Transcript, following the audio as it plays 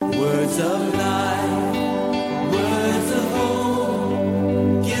of life, words of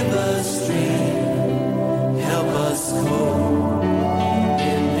hope, give us strength, help us cope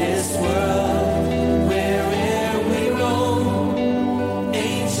in this world where'er we roam.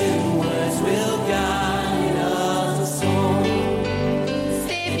 Ancient words will guide us home.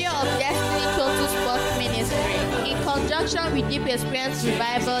 Savior of Destiny Total Sports Ministry, in conjunction with Deep Experience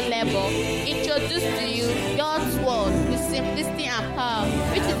Revival Level, introduce to you God's Word with simplicity and power,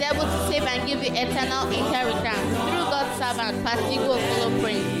 which is able to save and give you eternal inheritance through God's servant, Pastor Igwe Okolo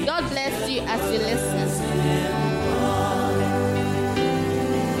Prince. God bless you as you listen.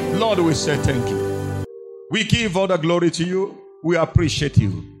 Lord, we say thank you. We give all the glory to you. We appreciate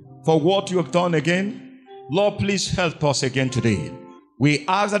you for what you have done again. Lord, please help us again today. We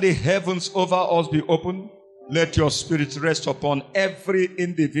ask that the heavens over us be open. Let your spirit rest upon every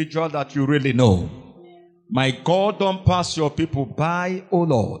individual that you really know. My God, don't pass your people by, O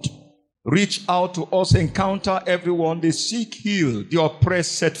Lord. Reach out to us, encounter everyone, the sick healed, the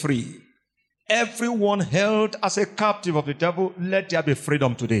oppressed set free. Everyone held as a captive of the devil, let there be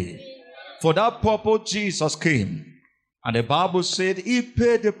freedom today. For that purpose, Jesus came. And the Bible said he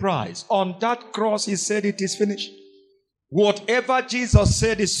paid the price. On that cross, he said it is finished. Whatever Jesus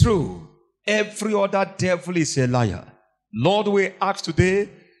said is true. Every other devil is a liar. Lord, we ask today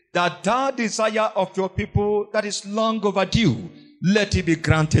that desire of your people that is long overdue, let it be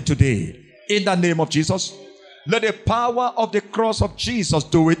granted today. In the name of Jesus, let the power of the cross of Jesus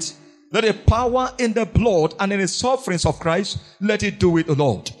do it. Let the power in the blood and in the sufferings of Christ, let it do it,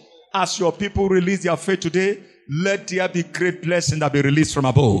 Lord. As your people release their faith today, let there be great blessing that be released from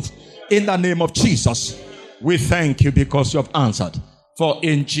above. In the name of Jesus, we thank you because you have answered. For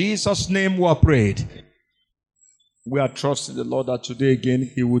in Jesus' name we are prayed. We are trusting the Lord that today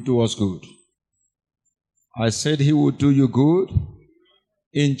again he will do us good. I said he will do you good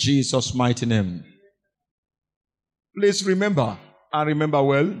in Jesus' mighty name. Please remember, and remember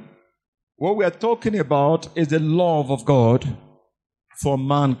well, what we are talking about is the love of God for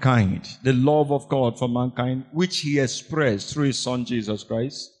mankind. The love of God for mankind, which he expressed through his son Jesus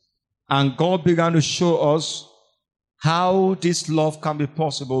Christ. And God began to show us how this love can be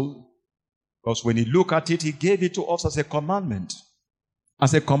possible. Because when you look at it, he gave it to us as a commandment.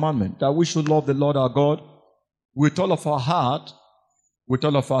 As a commandment that we should love the Lord our God with all of our heart, with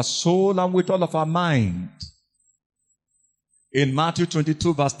all of our soul, and with all of our mind. In Matthew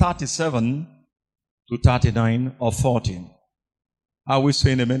 22, verse 37 to 39 or 40. Are we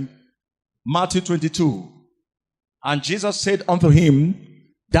saying amen? Matthew 22. And Jesus said unto him,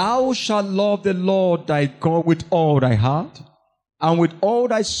 Thou shalt love the Lord thy God with all thy heart, and with all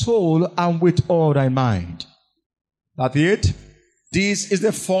thy soul, and with all thy mind. 38. This is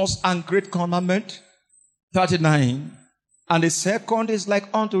the first and great commandment. 39. And the second is like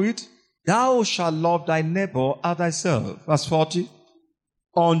unto it, Thou shalt love thy neighbor as thyself. Verse 40.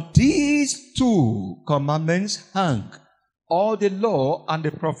 On these two commandments hang all the law and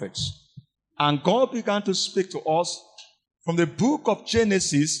the prophets. And God began to speak to us from the book of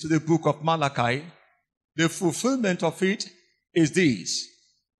Genesis to the book of Malachi. The fulfillment of it is this.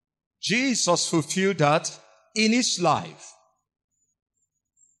 Jesus fulfilled that in his life.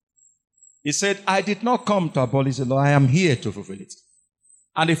 He said, I did not come to abolish the law. I am here to fulfill it.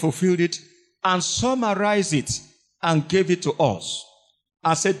 And he fulfilled it and summarized it and gave it to us.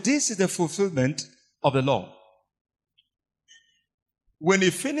 And said, this is the fulfillment of the law. When he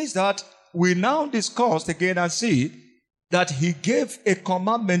finished that, we now discussed again and see that he gave a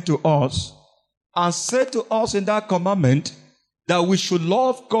commandment to us and said to us in that commandment that we should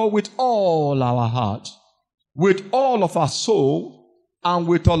love God with all our heart, with all of our soul, and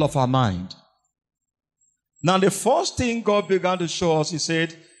with all of our mind. Now the first thing God began to show us, he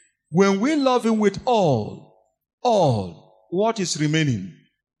said, when we love him with all, what is remaining?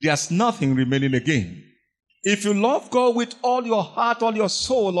 There's nothing remaining again. If you love God with all your heart, all your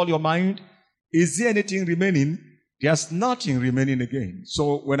soul, all your mind, is there anything remaining? There's nothing remaining again.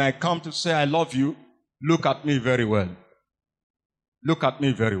 So when I come to say I love you, look at me very well. Look at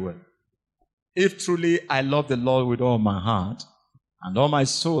me very well. If truly I love the Lord with all my heart, and all my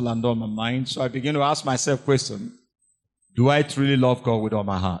soul, and all my mind, so I begin to ask myself question, do I truly love God with all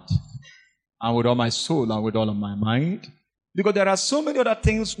my heart, and with all my soul, and with all of my mind? Because there are so many other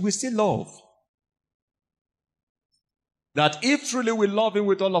things we still love. That if truly we love him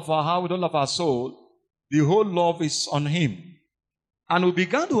with all of our heart, with all of our soul, the whole love is on him. And we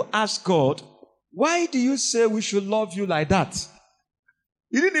began to ask God, why do you say we should love you like that?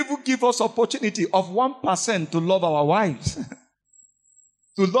 He didn't even give us opportunity of 1% to love our wives,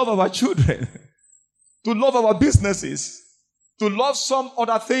 to love our children, to love our businesses, to love some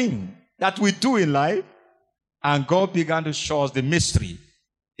other thing. that we do in life. And God began to show us the mystery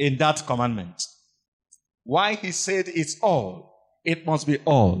in that commandment. Why he said it's all. It must be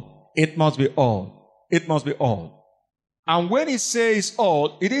all. It must be all. It must be all. And when he says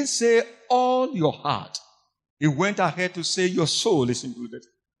all, he didn't say all your heart. He went ahead to say your soul is included.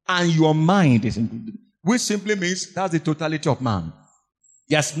 And your mind is included. Which simply means that's the totality of man.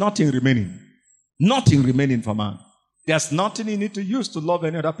 There's nothing remaining. Nothing remaining for man. There's nothing you need to use to love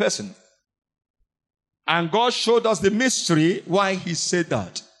any other person. And God showed us the mystery why he said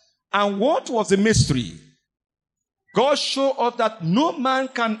that. And what was the mystery? God showed us that no man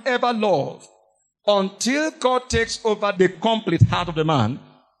can ever love until God takes over the complete heart of the man,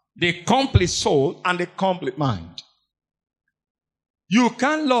 the complete soul, and the complete mind. You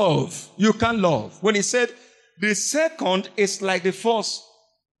can love. You can love. When he said the second is like the first.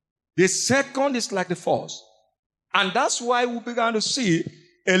 The second is like the first. And that's why we began to see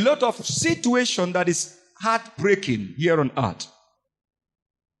a lot of situation that is heartbreaking here on earth.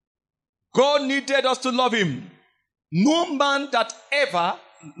 God needed us to love him. No man that ever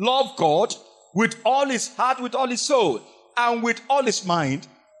loved God with all his heart, with all his soul, and with all his mind,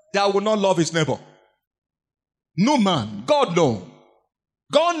 that will not love his neighbor. No man. God no.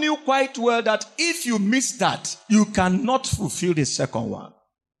 God knew quite well that if you miss that, you cannot fulfill the second one.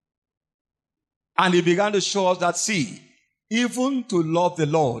 And he began to show us that, see, even to love the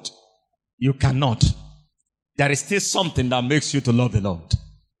Lord, you cannot. There is still something that makes you to love the Lord.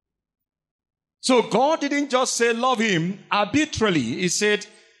 So God didn't just say love him arbitrarily. He said,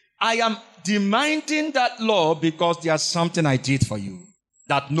 I am demanding that love because there's something I did for you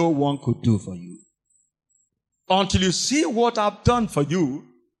that no one could do for you. Until you see what I've done for you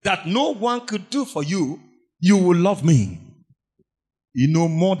that no one could do for you, you will love me. You know,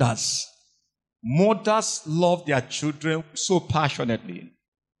 mothers love their children so passionately.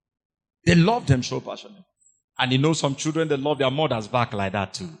 They love them so passionately. And you know some children, they love their mothers back like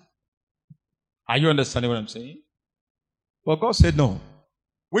that too. Are you understanding what I'm saying? But God said no.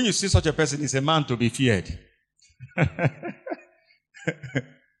 When you see such a person, he's a man to be feared.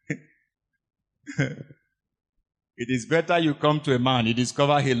 It is better you come to a man, you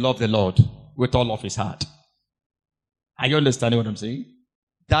discover he loved the Lord with all of his heart. Are you understanding what I'm saying?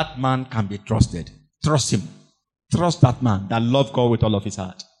 That man can be trusted. Trust him. Trust that man that loved God with all of his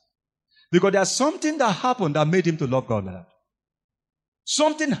heart. Because there's something that happened that made him to love God like that.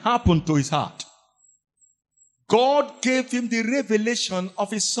 Something happened to his heart. God gave him the revelation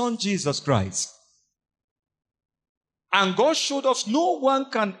of his son Jesus Christ. And God showed us no one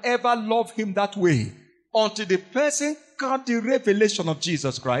can ever love him that way until the person got the revelation of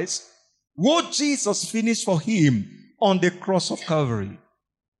Jesus Christ, what Jesus finished for him on the cross of Calvary.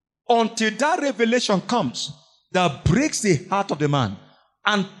 Until that revelation comes that breaks the heart of the man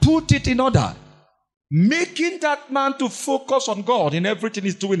and put it in order, making that man to focus on God in everything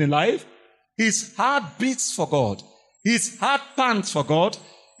he's doing in life. His heart beats for God. His heart pants for God.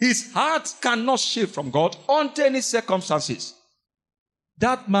 His heart cannot shift from God under any circumstances.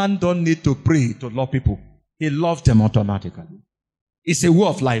 That man don't need to pray to love people. He loves them automatically. It's a way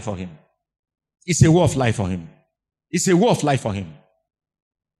of life for him. It's a way of life for him. It's a way of life for him.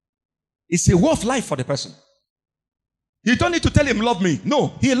 It's a way of life for the person. You don't need to tell him, love me.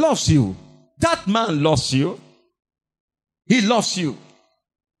 No, he loves you. That man loves you. He loves you.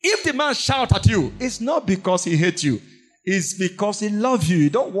 If the man shouts at you, it's not because he hates you. It's because he loves you. He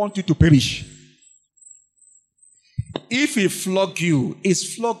don't want you to perish. If he flog you,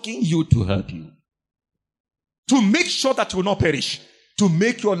 he's flogging you to help you. To make sure that you will not perish. To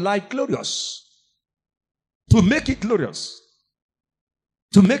make your life glorious. To make it glorious.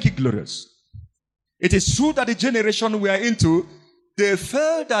 To make it glorious. It is true that the generation we are into, they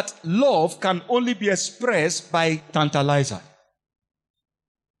felt that love can only be expressed by tantalizer.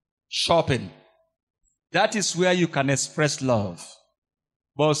 Shopping. That is where you can express love.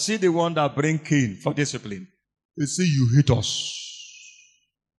 But see the one that bring Cain for discipline. They say you hate us.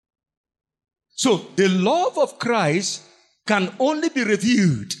 So the love of Christ can only be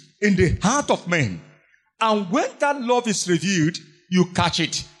revealed in the heart of men. And when that love is revealed, you catch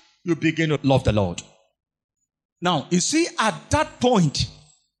it. You begin to love the Lord. Now, you see, at that point,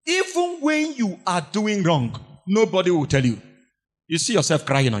 even when you are doing wrong, nobody will tell you. You see yourself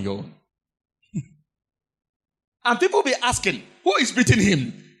crying on your own. And people will be asking, who is beating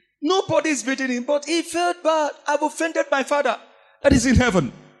him? Nobody is beating him, but he felt bad. I've offended my Father that is in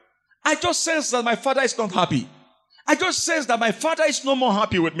heaven. I just sense that my Father is not happy. I just sense that my Father is no more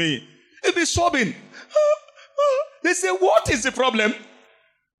happy with me. He'll be sobbing. They say, what is the problem?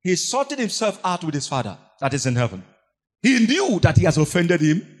 He sorted himself out with his Father that is in heaven. He knew that he has offended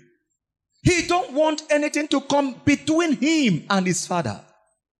him. He don't want anything to come between him and his Father.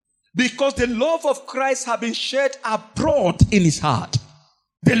 Because the love of Christ has been shed abroad in his heart.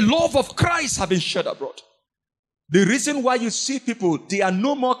 The love of Christ has been shed abroad. The reason why you see people, they are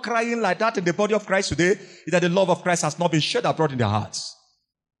no more crying like that in the body of Christ today, is that the love of Christ has not been shed abroad in their hearts.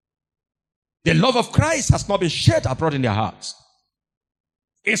 The love of Christ has not been shed abroad in their hearts.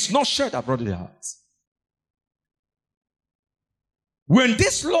 It's not shed abroad in their hearts. When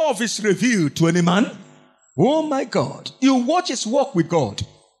this love is revealed to any man, oh my God, you watch his walk with God.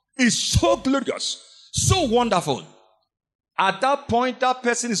 It's so glorious, so wonderful. At that point, that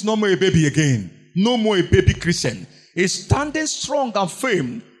person is no more a baby again. No more a baby Christian. He's standing strong and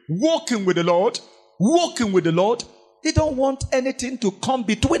firm, walking with the Lord, walking with the Lord. He don't want anything to come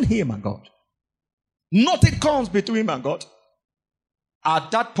between him and God. Nothing comes between him and God.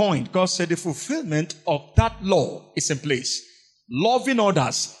 At that point, God said the fulfillment of that law is in place. Loving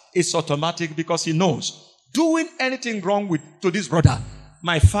others is automatic because he knows doing anything wrong to this brother,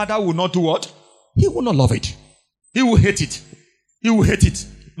 my Father will not do what? He will not love it. He will hate it. He will hate it.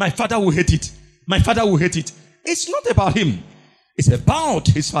 My Father will hate it. My Father will hate it. It's not about him. It's about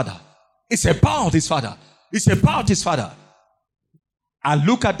his Father. It's about his Father. It's about his Father. And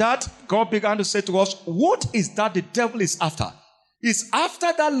look at that. God began to say to us, what is that the devil is after? It's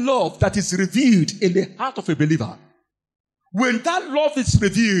after that love that is revealed in the heart of a believer. When that love is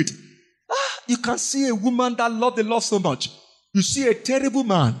revealed, you can see a woman that loved the Lord so much. You see a terrible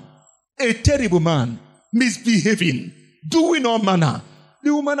man, misbehaving, doing all manner.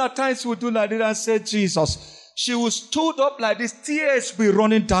 The woman at times would do like this and say, Jesus. She would stood up like this, tears will be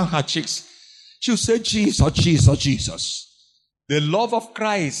running down her cheeks. She would say, Jesus, Jesus, Jesus. The love of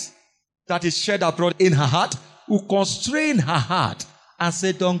Christ that is shed abroad in her heart will constrain her heart and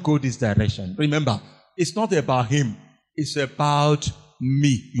say, don't go this direction. Remember, it's not about him. It's about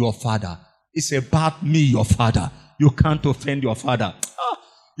me, your Father. It's about me, your Father. You can't offend your Father.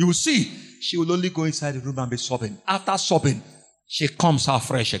 You will see, she will only go inside the room and be sobbing. After sobbing, she comes out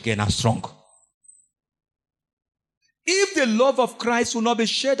fresh again and strong. If the love of Christ will not be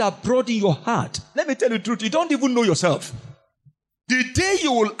shed abroad in your heart, let me tell you the truth, you don't even know yourself. The day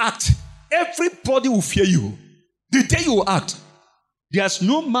you will act, everybody will fear you. The day you will act, there's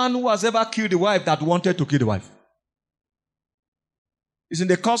no man who has ever killed a wife that wanted to kill the wife. It's in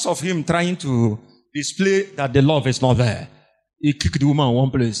the course of him trying to display that the love is not there. He kicked the woman in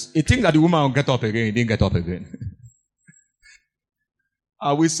one place. He thinks that the woman will get up again. He didn't get up again.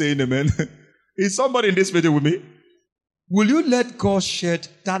 Are we saying amen? Is somebody in this meeting with me? Will you let God shed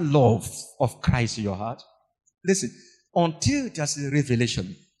that love of Christ in your heart? Listen, until there's a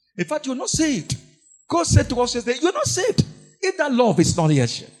revelation. In fact, you're not saved. God said to us yesterday, you're not saved if that love is not yet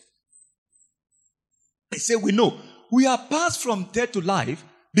shed. He said, we know. We are passed from death to life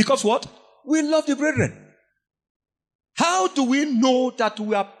because what? We love the brethren. How do we know that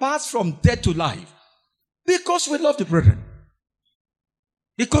we are passed from death to life? Because we love the brethren.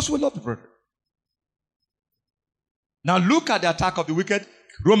 Because we love the brethren. Now look at the attack of the wicked.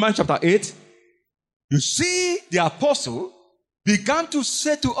 Romans chapter 8. You see the apostle began to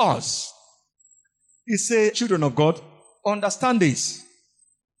say to us, he said, children of God, understand this.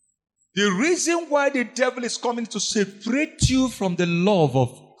 The reason why the devil is coming to separate you from the love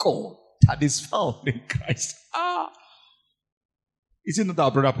of God that is found in Christ. Is it not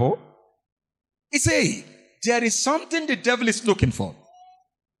our brother Paul? He said, there is something the devil is looking for.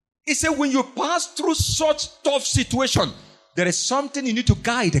 He said, when you pass through such tough situation, there is something you need to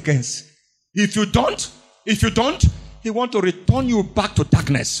guide against. If you don't, he wants to return you back to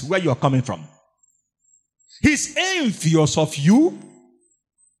darkness where you are coming from. He's envious of you.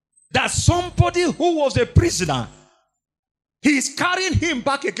 That somebody who was a prisoner, he is carrying him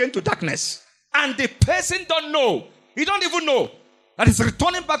back again to darkness. And the person don't know. He don't even know that he's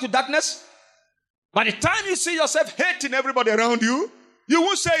returning back to darkness. By the time you see yourself hating everybody around you, you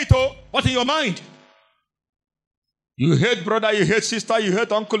won't say it but in your mind. You hate brother, you hate sister, you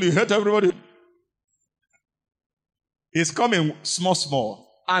hate uncle, you hate everybody. He's coming small.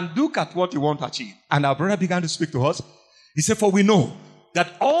 And look at what you want to achieve. And our brother began to speak to us. He said, for we know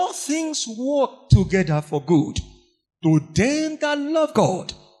that all things work together for good to them that love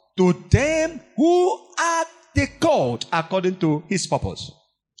God, to them who are the called according to his purpose.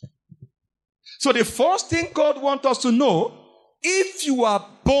 So the first thing God wants us to know, if you are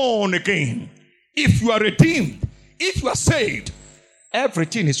born again, if you are redeemed, if you are saved,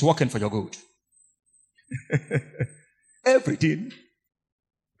 everything is working for your good. Everything.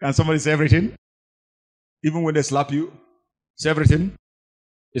 Can somebody say everything? Even when they slap you, say everything.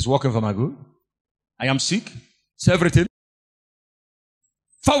 It's working for my good. I am sick. It's everything.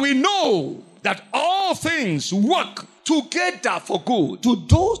 For we know that all things work together for good to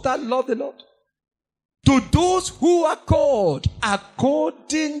those that love the Lord, to those who are called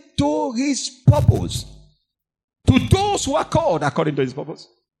according to his purpose. To those who are called according to his purpose.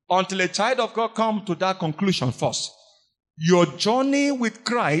 Until a child of God comes to that conclusion first, your journey with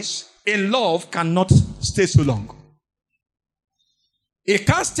Christ in love cannot stay so long. It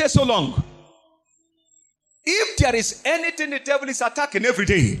can't stay so long. If there is anything the devil is attacking every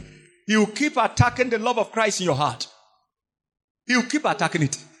day, he will keep attacking the love of Christ in your heart. He will keep attacking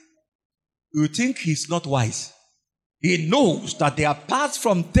it. You think he's not wise. He knows that they are passed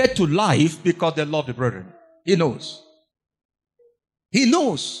from death to life because they love the brethren. He knows. He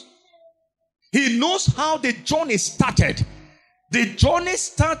knows. He knows how the journey started. The journey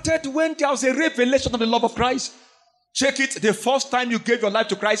started when there was a revelation of the love of Christ. Check it. The first time you gave your life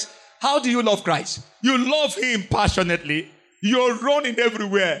to Christ, how do you love Christ? You love him passionately. You're running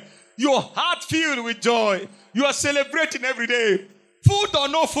everywhere. Your heart filled with joy. You are celebrating every day. Food or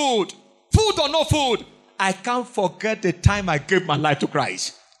no food. Food or no food. I can't forget the time I gave my life to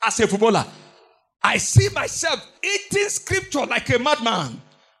Christ. As a footballer, I see myself eating scripture like a madman.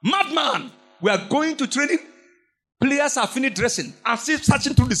 Madman. We are going to training. Players are finished dressing. I'm still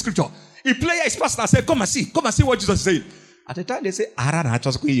searching through the scripture. A player is passing and said, come and see what Jesus is saying. At the time they say,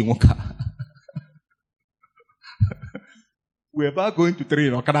 we're about going to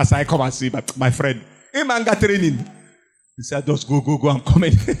train. Or can I say, come and see my friend? Imanga training. He said, just go, I'm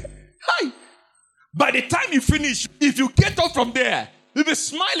coming. Hi. By the time you finish, if you get up from there, you'll be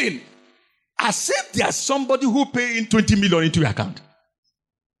smiling. As if there's somebody who pay in 20 million into your account.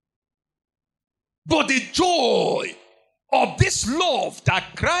 But the joy of this love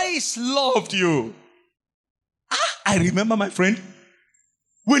that Christ loved you. I remember, my friend,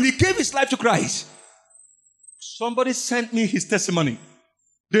 when he gave his life to Christ, somebody sent me his testimony,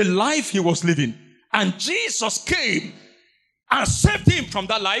 the life he was living. And Jesus came and saved him from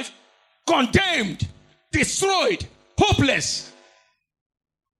that life, condemned, destroyed, hopeless.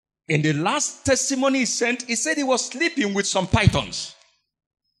 In the last testimony he sent, he said he was sleeping with some pythons.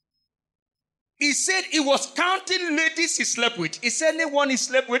 He said he was counting ladies he slept with. He said, anyone he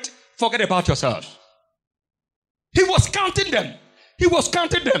slept with, forget about yourself. He was counting them. He was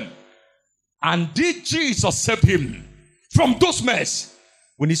counting them. And did Jesus save him from those mess?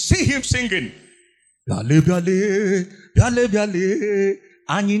 When you see him singing, Biale, biale, biale, biale,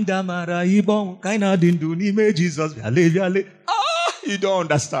 anyinda mara ibon, kaina dindu ni me Jesus, biale, biale. You don't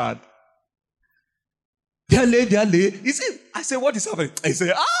understand. Biale, biale. You see, I say, what is happening? I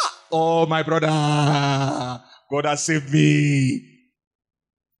say, oh, my brother, God has saved me.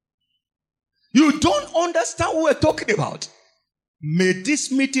 You don't understand what we're talking about. May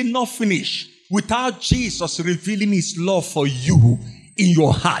this meeting not finish without Jesus revealing his love for you in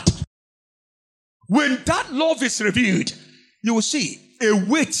your heart. When that love is revealed, you will see a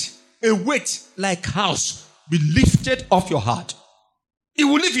weight like house be lifted off your heart. It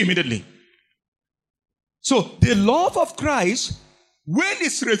will leave you immediately. So the love of Christ, when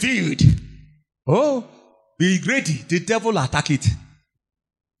it's revealed, be ready. The devil will attack it.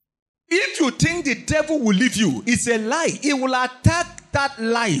 If you think the devil will leave you, it's a lie. It will attack that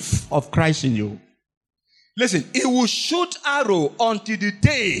life of Christ in you. Listen, it will shoot arrow until the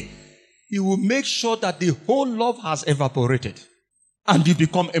day it will make sure that the whole love has evaporated and you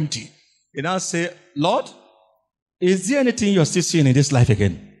become empty. And I'll say, Lord, is there anything you're still seeing in this life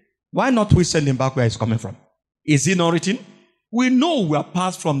again? Why not we send him back where he's coming from? Is he not written? We know we are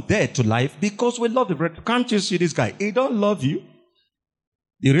passed from death to life because we love the bread. Can't you see this guy? He don't love you.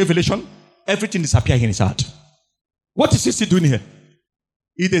 The revelation, everything disappears in his heart. What is he still doing here?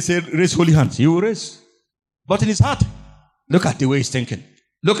 If they say raise holy hands, he will raise. But in his heart, look at the way he's thinking.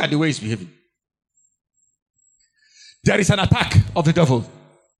 Look at the way he's behaving. There is an attack of the devil.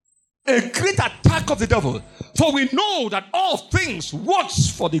 A great attack of the devil. For we know that all things work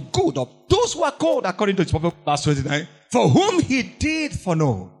for the good of those who are called according to his purpose. Verse 29. For whom he did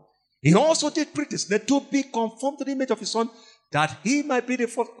foreknow, he also did predestinate to be conformed to the image of his son, that he might be the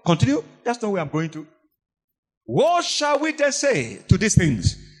first. Continue. That's not where I'm going to. What shall we then say to these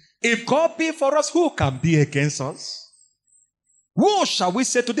things? If God be for us, who can be against us? What shall we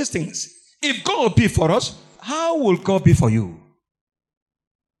say to these things? If God be for us, how will God be for you?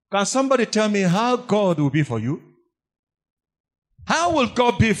 Can somebody tell me how God will be for you? How will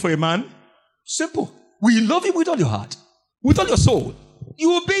God be for a man? Simple. Will you love him with all your heart? With all your soul? You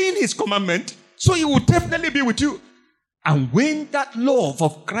will be in his commandment, so he will definitely be with you. And when that love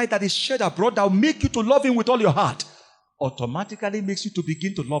of Christ that is shed abroad, that will make you to love him with all your heart, automatically makes you to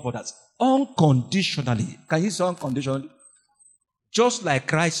begin to love others unconditionally. Can you say unconditionally? Just like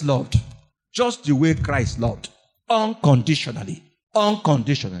Christ loved. Just the way Christ loved. Unconditionally.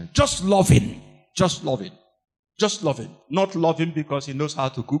 Unconditionally. Just loving. Just loving. Just loving. Not loving because he knows how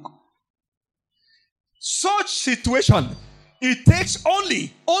to cook. Such situation, it takes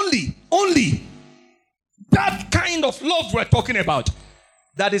only that kind of love we're talking about.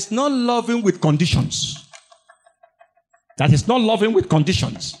 That is not loving with conditions. That is not loving with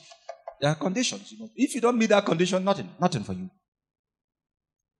conditions. There are conditions. If you don't meet that condition, nothing for you.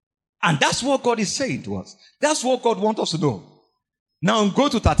 And that's what God is saying to us. That's what God wants us to know. Now go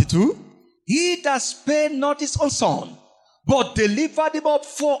to 32. He that spared not his own son, but delivered him up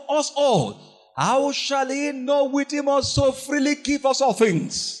for us all, how shall he not with him also freely give us all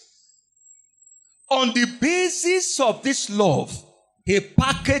things? On the basis of this love, he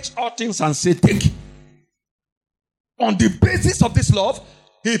packaged all things and said, take. On the basis of this love,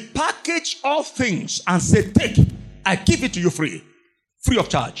 he packaged all things and said, take. I give it to you free of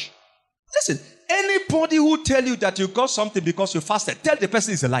charge. Listen, anybody who tell you that you got something because you fasted, tell the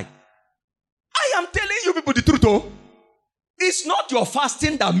person it's a lie. I am telling you people the truth, oh. It's not your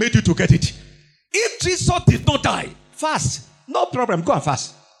fasting that made you to get it. If Jesus did not die, fast. No problem, go and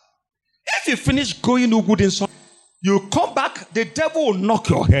fast. If you finish going no good in something, you come back, the devil will knock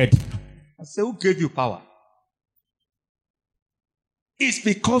your head and say, who gave you power? It's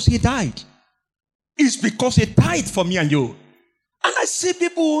because he died. It's because he died for me and you. And I see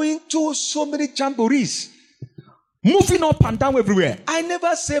people into so many jamborees, moving up and down everywhere. I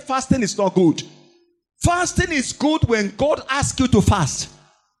never say fasting is not good. Fasting is good when God asks you to fast.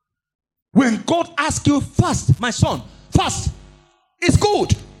 When God asks you, fast, my son, fast. It's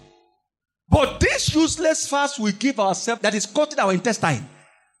good. But this useless fast we give ourselves that is cutting our intestine.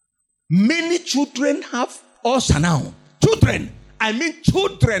 Many children have ulcer now. Children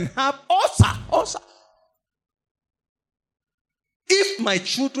have ulcer. If my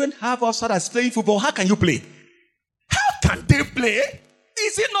children have ulcer that's playing football, how can you play? How can they play?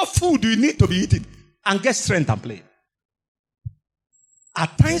 Is it not food you need to be eating? And get strength and play.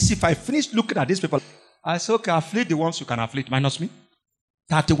 At times, if I finish looking at these people, I say, okay, afflict the ones you can afflict, minus me.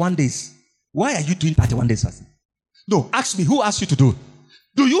 31 days. Why are you doing 31 days fasting? No, ask me, who asked you to do?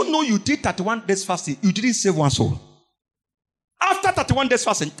 Do you know you did 31 days fasting? You didn't save one soul. After 31 days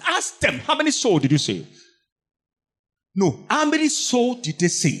fasting, ask them, how many souls did you save? No, how many souls did they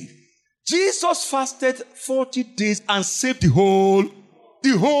save? Jesus fasted 40 days and saved the whole.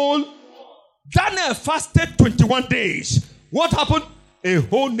 Daniel fasted 21 days. What happened? A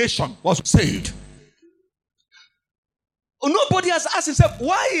whole nation was saved. Nobody has asked himself,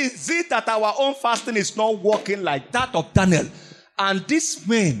 why is it that our own fasting is not working like that of Daniel? And these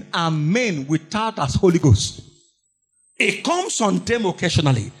men are men without us Holy Ghost. It comes on them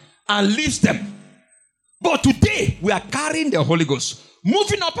occasionally and leaves them. But today, we are carrying the Holy Ghost,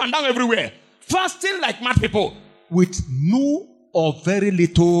 moving up and down everywhere, fasting like mad people, with no or very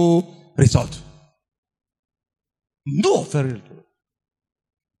little result. No, very little.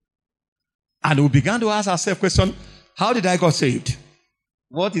 And we began to ask ourselves question, how did I get saved?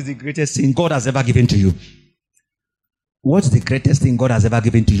 What is the greatest thing God has ever given to you? What's the greatest thing God has ever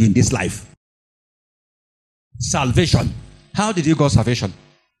given to you in this life? Salvation. How did you get salvation?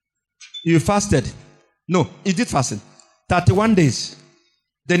 You fasted. No, he did fasting. 31 days.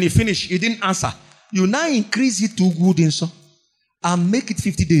 Then he finished. He didn't answer. You now increase it to good and so and make it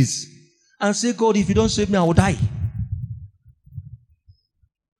 50 days. And say, God, if you don't save me, I will die.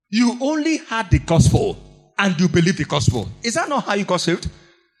 You only had the gospel and you believe the gospel. Is that not how you got saved?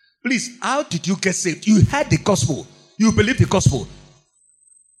 Please, how did you get saved? You had the gospel. You believe the gospel.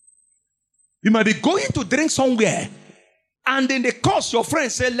 You might be going to drink somewhere and in the course your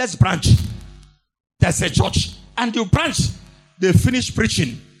friends say, let's branch. There's a church. And you branch. They finish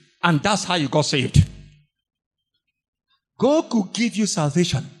preaching. And that's how you got saved. God could give you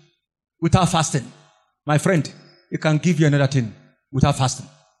salvation without fasting. My friend, He can give you another thing without fasting.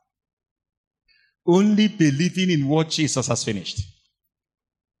 Only believing in what Jesus has finished.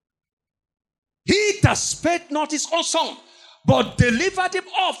 He that spared not his own son, but delivered him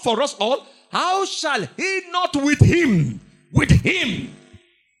up for us all, how shall he not with him?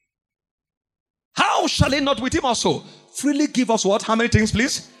 How shall he not with him also freely give us what? How many things,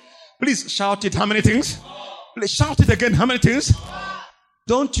 please? Please shout it. How many things? Please shout it again. How many things?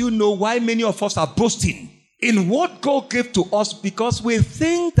 Don't you know why many of us are boasting in what God gave to us? Because we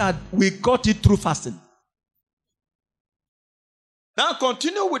think that we got it through fasting. Now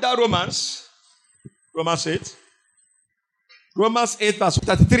continue with that Romans 8. Romans 8 verse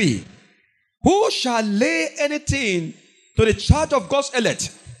 33. Who shall lay anything to the charge of God's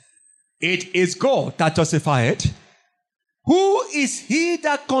elect? It is God that justifieth. Who is he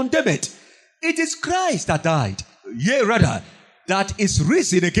that condemneth? It is Christ that died. Yea, rather, that is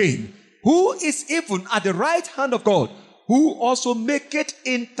risen again. Who is even at the right hand of God, who also maketh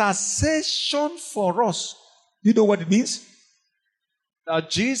intercession for us. You know what it means? That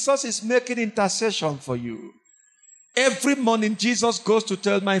Jesus is making intercession for you. Every morning, Jesus goes to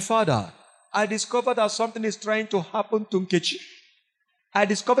tell my father, I discovered that something is trying to happen to Nkechi. I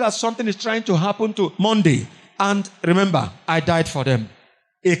discovered that something is trying to happen to Monday. And remember, I died for them.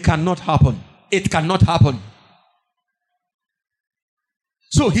 It cannot happen. It cannot happen.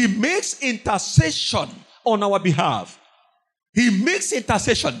 So he makes intercession on our behalf. He makes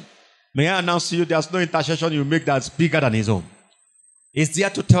intercession. May I announce to you, there's no intercession you make that's bigger than his own. He's there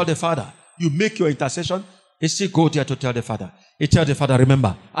to tell the Father. You make your intercession. He still go there to tell the Father. He tells the Father,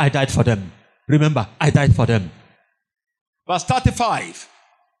 remember, I died for them. Remember, I died for them. Verse 35.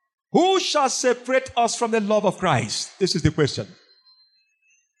 Who shall separate us from the love of Christ? This is the question.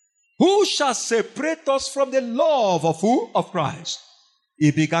 Who shall separate us from the love of who? Of Christ.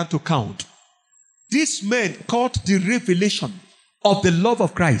 He began to count. These men caught the revelation of the love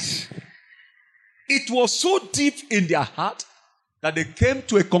of Christ. It was so deep in their heart that they came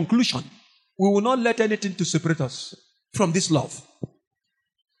to a conclusion. We will not let anything to separate us from this love.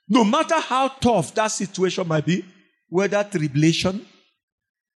 No matter how tough that situation might be, whether tribulation,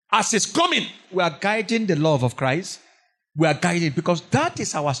 as it's coming, we are guiding the love of Christ. We are guiding because that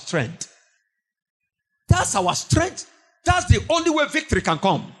is our strength. That's our strength. That's the only way victory can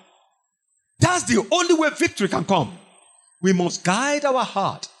come. That's the only way victory can come. We must guide our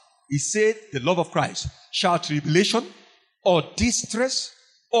heart. He said, the love of Christ. Shall tribulation, or distress,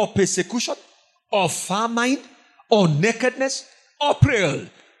 or persecution, or famine, or nakedness, or peril,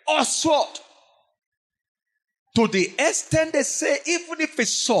 or sword. To the extent they say, even if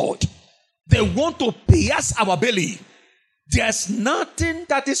it's sword, they want to pierce our belly. There's nothing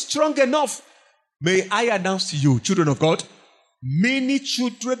that is strong enough. May I announce to you, children of God, many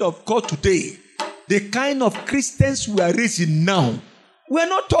children of God today, the kind of Christians we are raising now, we're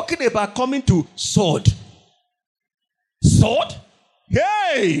not talking about coming to sword. Sword?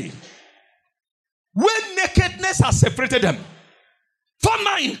 Hey! When nakedness has separated them,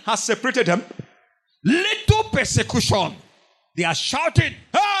 famine has separated them, little persecution, they are shouting,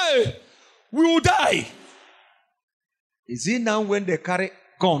 hey! We will die. Is it now when they carry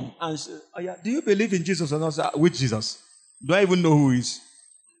gun and say, oh yeah, do you believe in Jesus or not? Which Jesus? Do I even know who he is?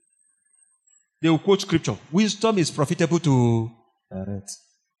 They will quote scripture. Wisdom is profitable to direct.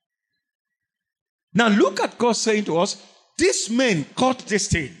 Now look at God saying to us, these men caught this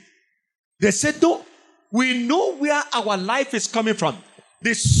thing. They said, no, we know where our life is coming from.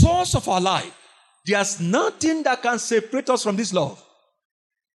 The source of our life. There's nothing that can separate us from this love.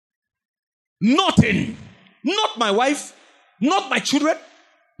 Nothing. Not my wife, not my children,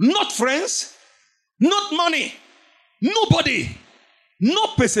 not friends, not money, nobody, no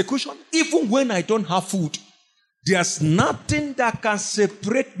persecution. Even when I don't have food, there's nothing that can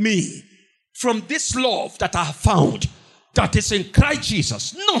separate me from this love that I have found that is in Christ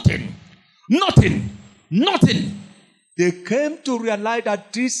Jesus. Nothing, nothing, nothing. They came to realize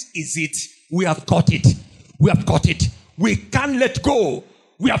that this is it. We have got it. We have got it. We can't let go.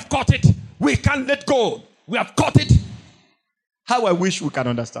 We have got it. We can't let go. We have got it. How I wish we can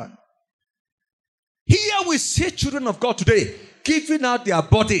understand. Here we see children of God today giving out their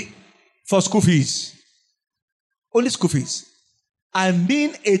body for school fees. Only school fees. I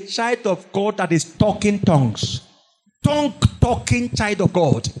mean a child of God that is talking tongues. Tongue-talking child of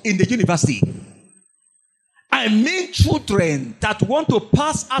God in the university. I mean children that want to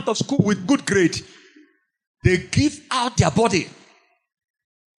pass out of school with good grade. They give out their body.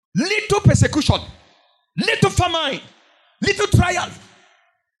 Little persecution. Little famine, little trial.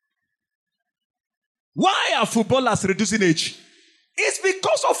 Why are footballers reducing age? It's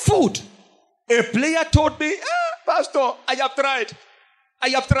because of food. A player told me, Pastor, I have tried.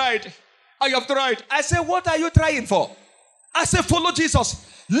 I said, what are you trying for? I said, follow Jesus.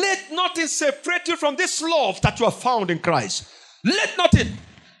 Let nothing separate you from this love that you have found in Christ. Let nothing,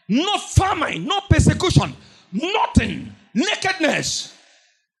 no famine, no persecution, nothing, nakedness.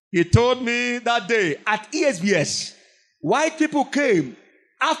 He told me that day at ESBS, white people came.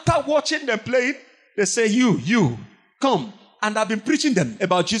 After watching them playing, they say, you, come. And I've been preaching them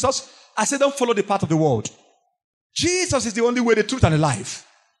about Jesus. I said, don't follow the path of the world. Jesus is the only way, the truth, and the life.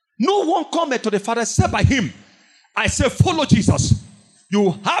 No one cometh to the Father except by him. I say, follow Jesus.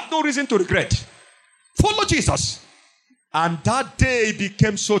 You have no reason to regret. Follow Jesus. And that day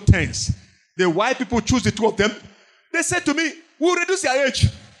became so tense. The white people choose the two of them. They said to me, we'll reduce their age.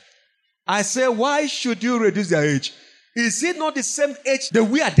 I say, why should you reduce their age? Is it not the same age they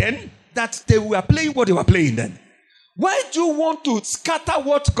were then that they were playing what they were playing then? Why do you want to scatter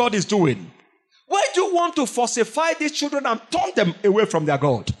what God is doing? Why do you want to falsify these children and turn them away from their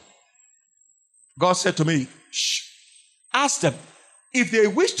God? God said to me, shh, ask them. If they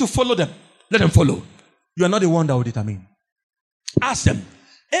wish to follow them, let them follow. You are not the one that will determine. Ask them.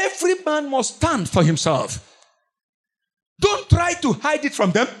 Every man must stand for himself. Don't try to hide it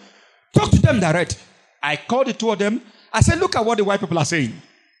from them. Talk to them direct. I called the two of them. I said, look at what the white people are saying.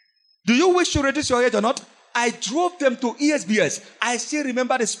 Do you wish to reduce your age or not? I drove them to ESBS. I still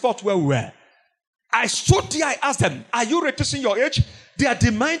remember the spot where we were. I stood there. I asked them, are you reducing your age? They are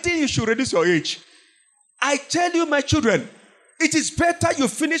demanding you should reduce your age. I tell you, my children, it is better you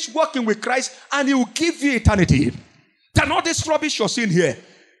finish working with Christ and he will give you eternity than all this rubbish you're seeing here.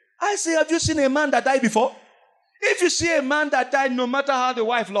 I say, have you seen a man that died before? If you see a man that died, no matter how the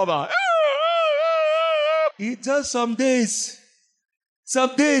wife loves her, it does some days.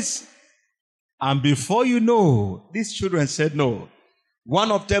 Some days. And before you know, these children said no.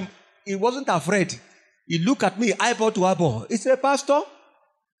 One of them, he wasn't afraid. He looked at me, eyeball to eyeball. He said, Pastor,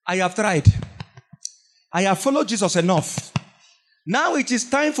 I have tried. I have followed Jesus enough. Now it is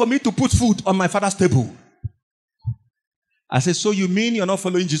time for me to put food on my father's table. I said, so you mean you're not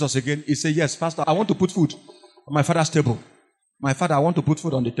following Jesus again? He said, yes, Pastor, I want to put food on my father's table. My father, I want to put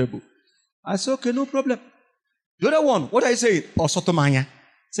food on the table. I said, okay, no problem. The other one, what are you saying? Oh, Sotomanya.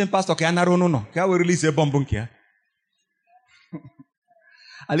 Saying, Pastor, can I no. Can we release a bomb here?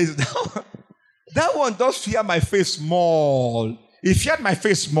 At least that one does fear my face small. He feared my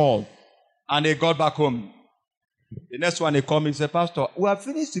face small. And they got back home. The next one, they called me and said, Pastor, we have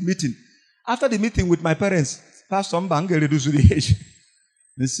finished the meeting. After the meeting with my parents, Pastor, I'm going to reduce the age.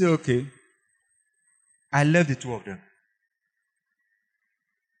 They say, okay. I left the two of them.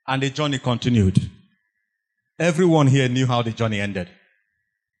 And the journey continued. Everyone here knew how the journey ended.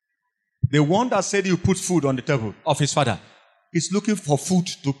 The one that said you put food on the table of his father is looking for food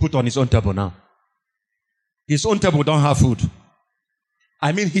to put on his own table now. His own table don't have food.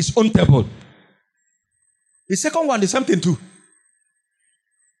 I mean his own table. The second one, the same thing too.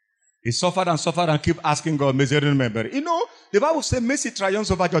 He suffered and keep asking God, remember. You know, the Bible says mercy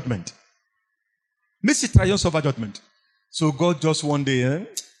triumphs over judgment. Mercy triumphs over judgment. So God just one day,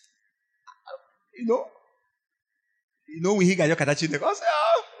 you know when he got your katachi, they go say,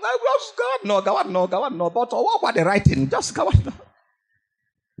 God no, but what about the writing? Just go on.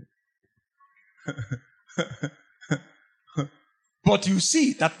 But you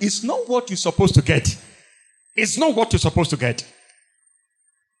see that it's not what you're supposed to get. It's not what you're supposed to get.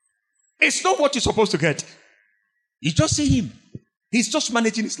 It's not what you're supposed to get. You just see him. He's just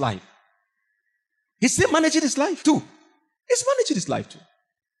managing his life. He's still managing his life too. He's managing his life too.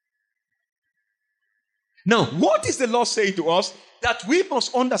 Now, what is the Lord saying to us that we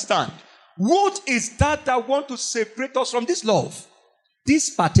must understand? What is that want to separate us from this love? This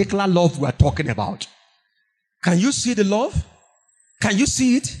particular love we are talking about. Can you see the love? Can you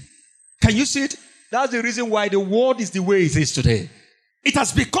see it? Can you see it? That's the reason why the world is the way it is today. It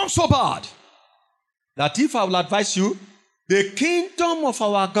has become so bad that if I will advise you, the kingdom of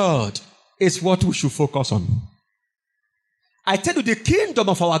our God is what we should focus on. I tell you, the kingdom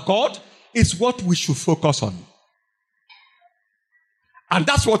of our God is what we should focus on. And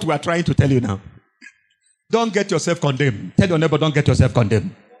that's what we are trying to tell you now. Don't get yourself condemned. Tell your neighbor, don't get yourself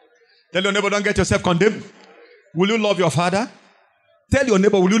condemned. Tell your neighbor, don't get yourself condemned. Will you love your father? Tell your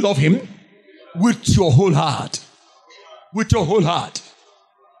neighbor, will you love him? With your whole heart. With your whole heart.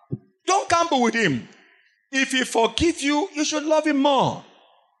 Don't gamble with him. If he forgives you, you should love him more.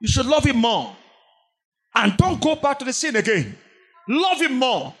 You should love him more. And don't go back to the sin again. Love him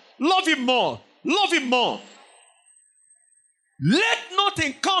more. Love him more. Love him more. Let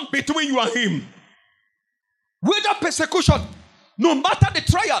nothing come between you and him. Whether persecution, no matter the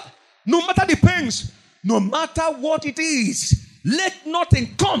trial, no matter the pains, no matter what it is, let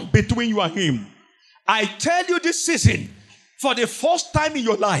nothing come between you and him. I tell you this season, for the first time in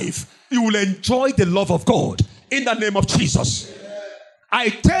your life, you will enjoy the love of God in the name of Jesus. I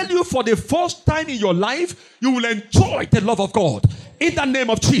tell you, for the first time in your life, you will enjoy the love of God in the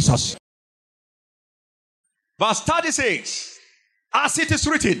name of Jesus. Verse 36, as it is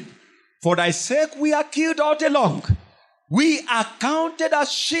written, for thy sake we are killed all day long. We are counted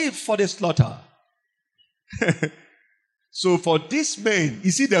as sheep for the slaughter. So for these men,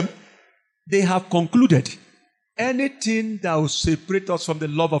 you see them, they have concluded anything that will separate us from the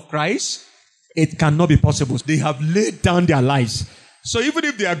love of Christ, it cannot be possible. They have laid down their lives. So even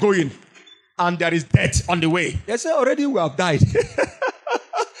if they are going and there is death on the way, they say already we have died.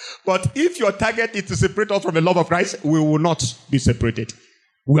 But if your target is to separate us from the love of Christ, we will not be separated.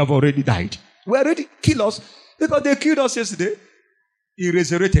 We have already died. We already killed us because they killed us yesterday. He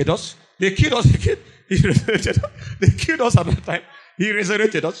resurrected us. They killed us again. He resurrected us. They killed us at that time. He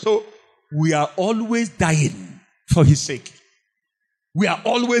resurrected us. So we are always dying for his sake. We are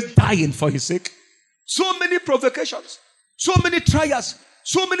always dying for his sake. So many provocations, so many trials,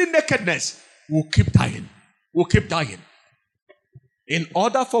 so many nakedness. We'll keep dying. We'll keep dying. In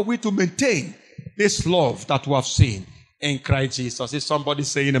order for we to maintain this love that we have seen in Christ Jesus. Is somebody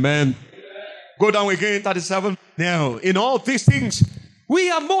saying amen? Go down again, 37. Now, in all these things,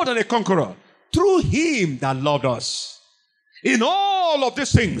 we are more than a conqueror through him that loved us. In all of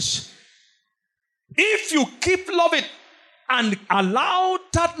these things, if you keep loving and allow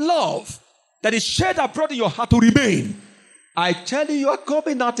that love that is shed abroad in your heart to remain, I tell you, you are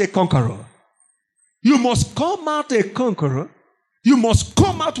coming out a conqueror. You must come out a conqueror. You must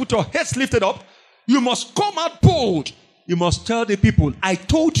come out with your heads lifted up. You must come out bold. You must tell the people, I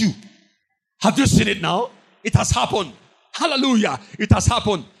told you. Have you seen it now? It has happened. Hallelujah. It has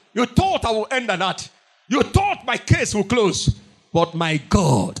happened. You thought I will end on that. You thought my case will close. But my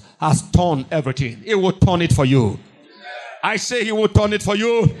God has turned everything. He will turn it for you. I say he will turn it for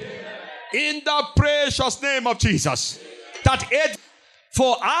you. In the precious name of Jesus.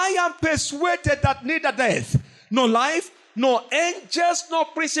 For I am persuaded that neither death, nor life, nor angels, nor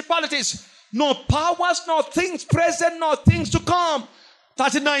principalities, nor powers, nor things present, nor things to come.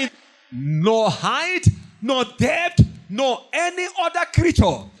 39. Nor height, nor depth, nor any other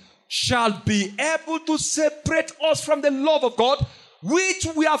creature shall be able to separate us from the love of God, which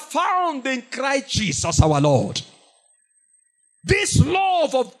we have found in Christ Jesus our Lord. This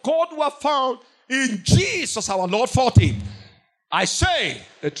love of God we have found in Jesus our Lord. 40. I say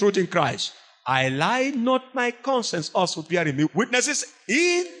the truth in Christ. I lie not, my conscience also bearing me witnesses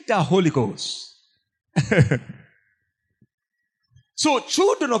in the Holy Ghost. So,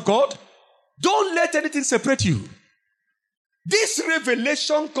 children of God, don't let anything separate you. This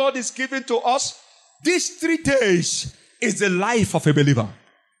revelation God is giving to us, these 3 days, is the life of a believer.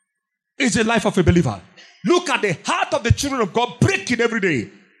 It's the life of a believer. Look at the heart of the children of God breaking every day.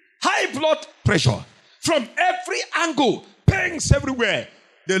 High blood pressure from every angle, pains everywhere.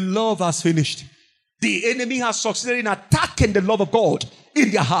 The love has finished. The enemy has succeeded in attacking the love of God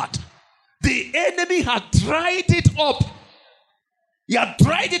in their heart. The enemy had dried it up. He had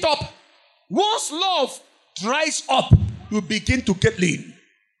dried it up. Once love dries up, you begin to get lean.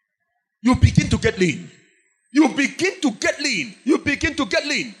 You begin to get lean. You begin to get lean. You begin to get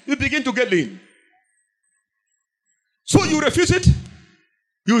lean. You begin to get lean. So you refuse it.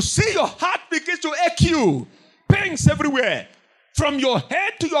 You see your heart begins to ache you. Pains everywhere. From your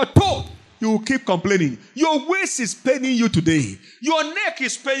head to your toe. You keep complaining. Your waist is paining you today. Your neck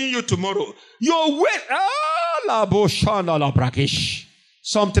is paining you tomorrow. Your waist.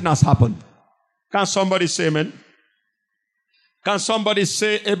 Something has happened. Can somebody say amen? Can somebody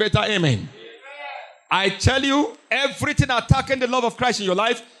say a better amen? I tell you, everything attacking the love of Christ in your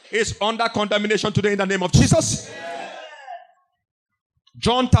life is under condemnation today in the name of Jesus.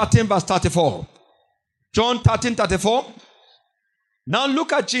 John 13 verse 34. John 13, 34. Now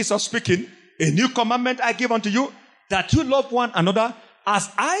look at Jesus speaking. A new commandment I give unto you, that you love one another as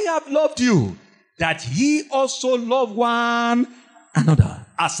I have loved you, that ye also love one another.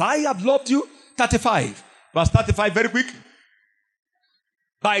 As I have loved you. 35. Verse 35, very quick.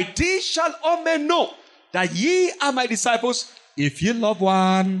 By this shall all men know that ye are my disciples, if ye love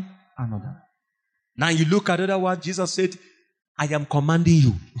one another. Now you look at the other one, Jesus said, I am commanding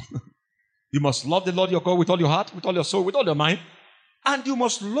you. You must love the Lord your God with all your heart, with all your soul, with all your mind. And you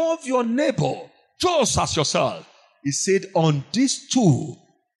must love your neighbor just as yourself. He said, on these 2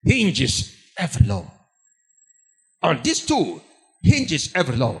 hinges every law. On these 2 hinges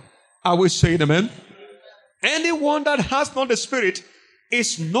every law. Are we saying amen? Anyone that has not the Spirit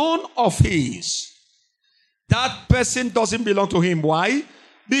is none of his. That person doesn't belong to him. Why?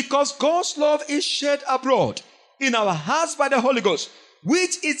 Because God's love is shed abroad in our hearts by the Holy Ghost,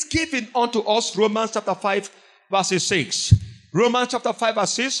 which is given unto us. Romans chapter 5 verse 6. Romans chapter 5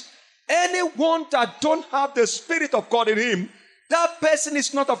 verse 6. Anyone that don't have the Spirit of God in him, that person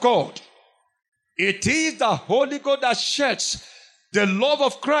is not of God. It is the Holy Ghost that sheds the love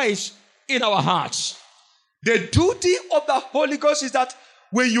of Christ in our hearts. The duty of the Holy Ghost is that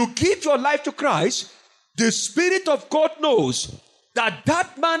when you give your life to Christ, the Spirit of God knows that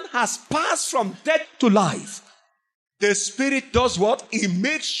that man has passed from death to life. The Spirit does what? He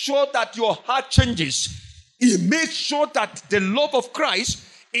makes sure that your heart changes. He makes sure that the love of Christ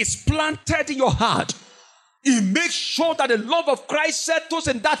is planted in your heart. He makes sure that the love of Christ settles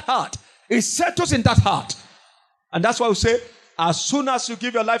in that heart. It settles in that heart. And that's why we say, as soon as you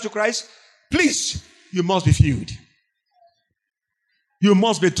give your life to Christ, please, you must be filled. You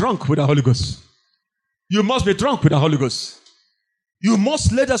must be drunk with the Holy Ghost. You must be drunk with the Holy Ghost. You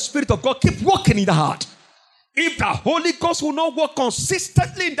must let the Spirit of God keep working in the heart. If the Holy Ghost will not work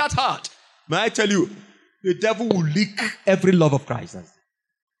consistently in that heart, may I tell you, the devil will leak every love of Christ.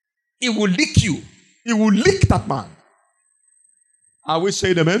 It will leak you. It will leak that man. Are we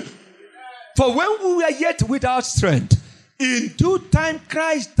saying amen? For when we were yet without strength, in due time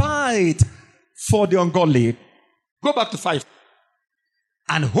Christ died for the ungodly. Go back to 5.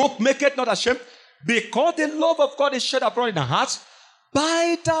 And hope maketh not ashamed, because the love of God is shed abroad in the hearts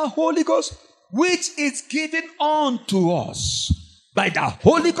by the Holy Ghost, which is given unto us. By the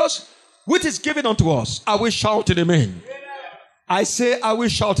Holy Ghost, which is given unto us. Are we shouting amen? I say, are we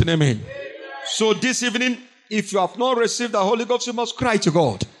shouting amen? So this evening, if you have not received the Holy Ghost, you must cry to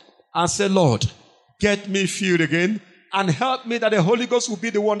God and say, Lord, get me filled again and help me that the Holy Ghost will be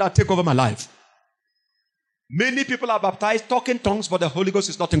the one that take over my life. Many people are baptized, talking tongues, but the Holy Ghost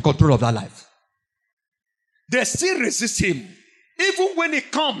is not in control of their life. They still resist him. Even when he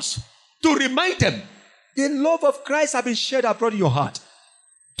comes to remind them, the love of Christ has been shed abroad in your heart.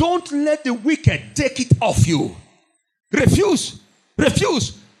 Don't let the wicked take it off you. Refuse.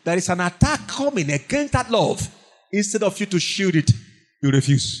 Refuse. There is an attack coming against that love. Instead of you to shield it, you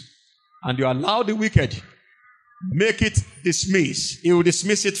refuse. And you allow the wicked, make it dismiss. He will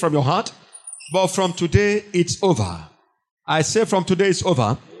dismiss it from your heart. But from today, it's over. I say from today, it's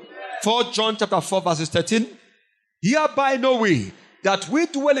over. 4 John chapter 4 verses 13. Hereby know we that we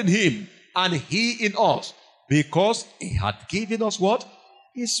dwell in him and he in us, because he had given us what?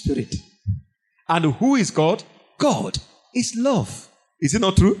 His Spirit. And who is God? God is love. Is it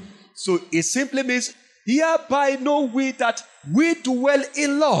not true? So it simply means, hereby know we that we dwell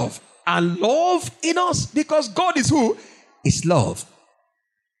in love, and love in us, because God is who? Is love.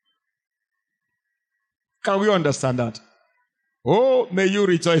 Can we understand that? Oh, may you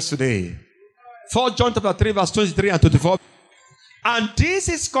rejoice today. 4 John chapter 3 verse 23 and 24. And this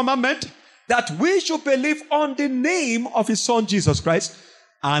is commandment, that we should believe on the name of his Son Jesus Christ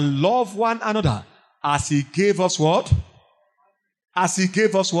and love one another as he gave us what? As he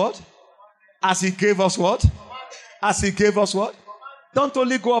gave us what? As he gave us what? As he gave us what? Don't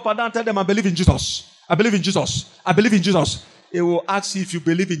only go up and down and tell them, I believe in Jesus. I believe in Jesus. I believe in Jesus. He will ask you if you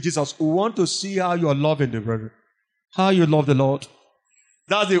believe in Jesus. We want to see how you are loving the brother. How you love the Lord.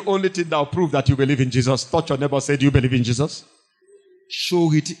 That's the only thing that will prove that you believe in Jesus. Touch your neighbor, say, do you believe in Jesus?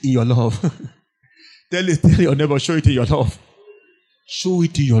 Show it in your love. tell your neighbor, show it in your love. Show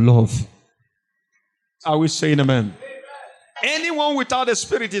it in your love. Are we saying amen? Anyone without the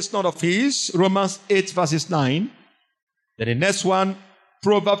Spirit is not of his. Romans 8 verses 9. Then the next one,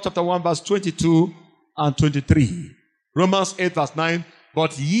 Proverbs chapter 1 verse 22 and 23. Romans 8 verse 9.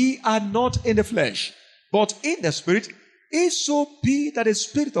 But ye are not in the flesh, but in the Spirit, if so be that the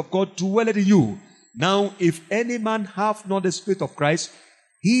Spirit of God dwelleth in you. Now, if any man have not the Spirit of Christ,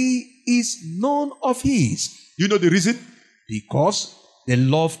 he is none of his. You know the reason? Because the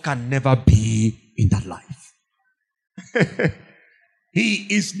love can never be in that life. He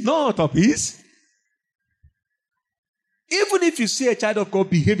is not of his. Even if you see a child of God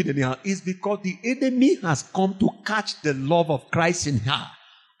behaving anyhow, it's because the enemy has come to catch the love of Christ in her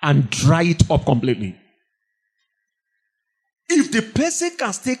and dry it up completely. If the person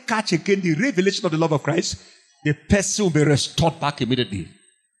can still catch again the revelation of the love of Christ, the person will be restored back immediately.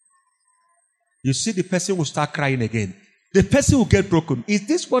 You see, the person will start crying again. The person will get broken. Is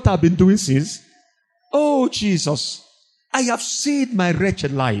this what I've been doing since? Oh, Jesus, I have seen my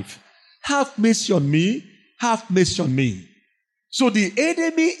wretched life. Have mercy on me. Have mercy on me. So the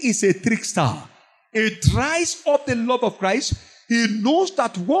enemy is a trickster. It dries up the love of Christ. He knows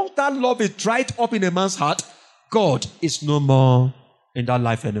that once that love is dried up in a man's heart, God is no more in that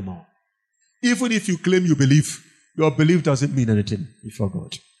life anymore. Even if you claim you believe, your belief doesn't mean anything before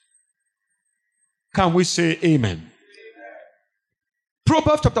God. Can we say amen?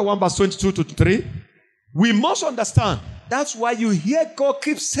 Proverbs chapter 1 verse 22 to 3. We must understand. That's why you hear God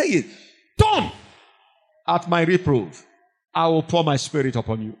keep saying, turn at my reproof. I will pour my Spirit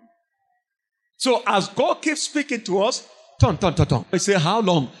upon you. So as God keeps speaking to us, turn. I say, how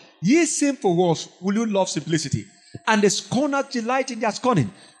long? Ye simple ones, will you love simplicity? And the scorners delight in their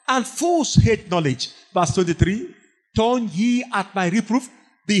scorning. And fools hate knowledge. Verse 23. Turn ye at my reproof.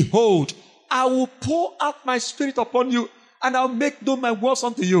 Behold, I will pour out my Spirit upon you, and I will make known my words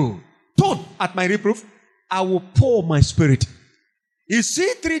unto you. Turn at my reproof. I will pour my Spirit. You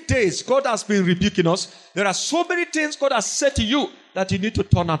see, 3 days God has been rebuking us. There are so many things God has said to you that you need to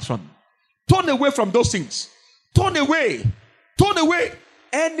turn out from. Turn away from those things. Turn away. Turn away.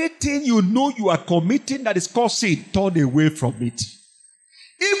 Anything you know you are committing that is called sin, turn away from it.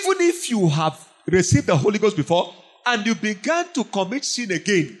 Even if you have received the Holy Ghost before and you began to commit sin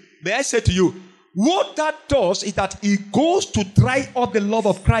again, may I say to you, what that does is that it goes to dry up the love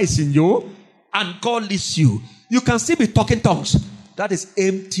of Christ in you and God leaves you. You can still be talking tongues. That is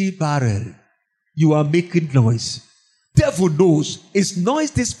empty barrel. You are making noise. Devil knows it's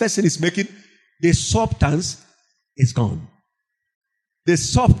noise this person is making. The substance is gone. The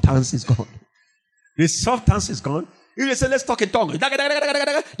substance is gone. The substance is gone. If you say, let's talk in tongues.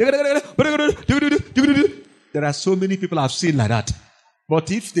 There are so many people I've seen like that.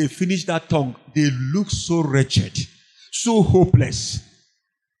 But if they finish that tongue, they look so wretched, so hopeless.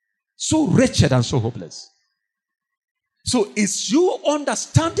 So wretched and so hopeless. So it's you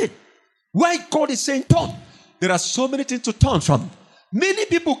understanding why God is saying turn. There are so many things to turn from. Many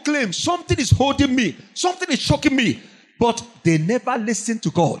people claim something is holding me, something is shocking me, but they never listen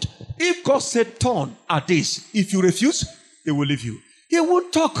to God. If God said turn at this, if you refuse, He will leave you. He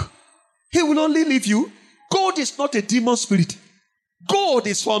won't talk. He will only leave you. God is not a demon spirit. God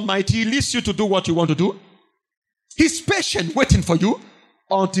is almighty. He leaves you to do what you want to do. He's patient waiting for you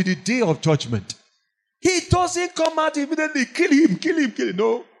until the day of judgment. He doesn't come out immediately, kill him.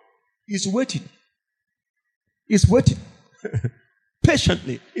 No. He's waiting. He's waiting.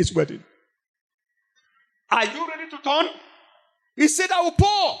 Patiently, he's waiting. Are you ready to turn? He said, I will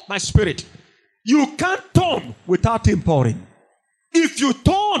pour my spirit. You can't turn without him pouring. If you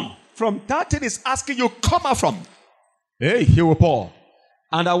turn from that thing is asking you come out from, hey, he will pour.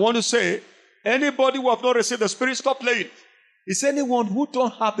 And I want to say, anybody who have not received the Spirit, stop playing. It's anyone who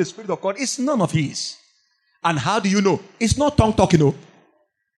don't have the Spirit of God. It's none of his. And how do you know? It's not tongue talking. No.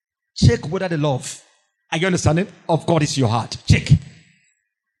 Check whether the love, are you understanding, of God is your heart. Check.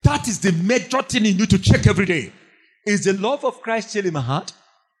 That is the major thing you need to check every day. Is the love of Christ still in my heart?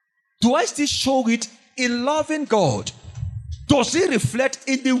 Do I still show it in loving God? Does it reflect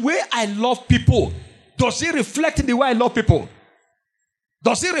in the way I love people? Does it reflect in the way I love people?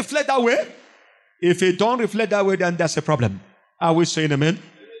 Does it reflect that way? If it don't reflect that way, then that's a problem. Are we saying amen?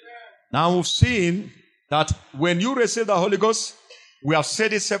 Now we've seen that when you receive the Holy Ghost, we have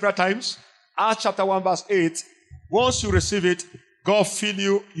said it several times. Acts chapter 1 verse 8. Once you receive it, God fill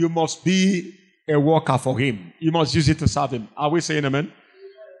you, you must be a worker for Him. You must use it to serve Him. Are we saying amen?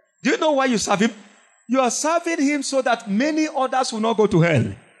 Do you know why you serve Him? You are serving Him so that many others will not go to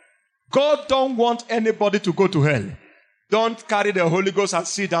hell. God don't want anybody to go to hell. Don't carry the Holy Ghost and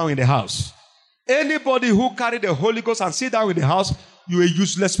sit down in the house. Anybody who carry the Holy Ghost and sit down in the house, you're a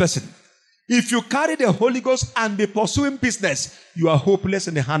useless person. If you carry the Holy Ghost and be pursuing business, you are hopeless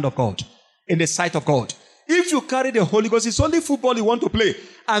in the hand of God, in the sight of God. If you carry the Holy Ghost, it's only football you want to play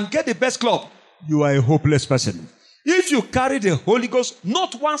and get the best club, you are a hopeless person. If you carry the Holy Ghost,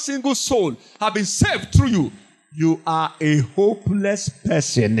 not one single soul have been saved through you, you are a hopeless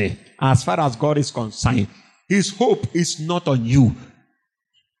person as far as God is concerned. His hope is not on you.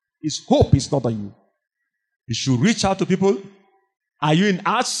 His hope is not on you. You should reach out to people. Are you in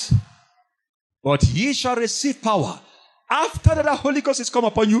Acts? But ye shall receive power. After that the Holy Ghost is come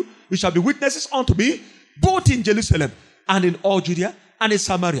upon you, you shall be witnesses unto me, both in Jerusalem and in all Judea and in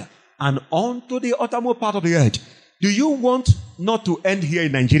Samaria and unto the uttermost part of the earth. Do you want not to end here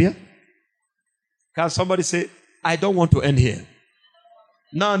in Nigeria? Can somebody say, I don't want to end here?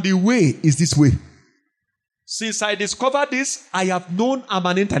 Now the way is this way. Since I discovered this, I have known I'm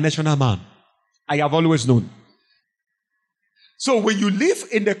an international man. I have always known. So when you live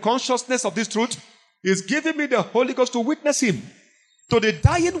in the consciousness of this truth, He's giving me the Holy Ghost to witness Him to the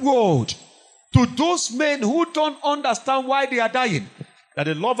dying world, to those men who don't understand why they are dying, that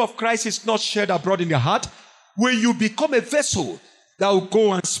the love of Christ is not shed abroad in their heart. When you become a vessel that will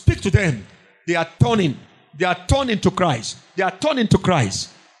go and speak to them, they are turning to Christ. They are turning to Christ.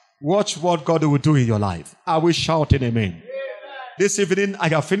 Watch what God will do in your life. I will shout in amen. Amen. This evening I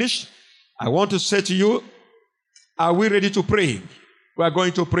have finished. I want to say to you, are we ready to pray? We are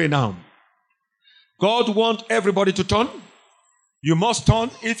going to pray now. God wants everybody to turn. You must turn.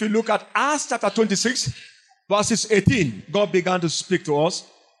 If you look at Acts chapter 26, verses 18, God began to speak to us.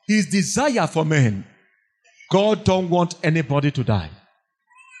 His desire for men. God don't want anybody to die.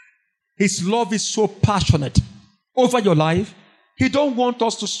 His love is so passionate over your life. He don't want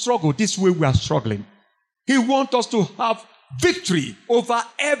us to struggle this way we are struggling. He wants us to have victory over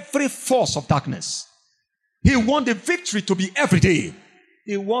every force of darkness. He wants the victory to be every day.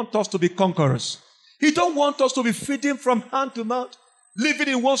 He wants us to be conquerors. He don't want us to be feeding from hand to mouth. living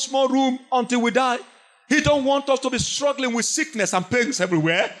in one small room until we die. He don't want us to be struggling with sickness and pains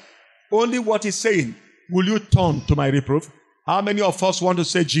everywhere. Only what he's saying, will you turn to my reproof? How many of us want to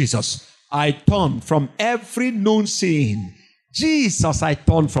say, Jesus, I turn from every known sin. Jesus, I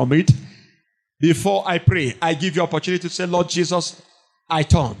turn from it. Before I pray, I give you opportunity to say, Lord Jesus, I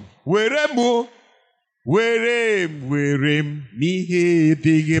turn. Weremu, mihe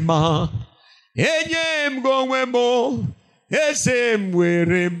digima. Enyem gowemo. Esem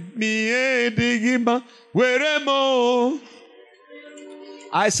werem mihe digima. Weremo.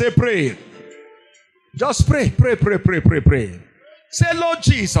 I say pray. Just pray. Say, Lord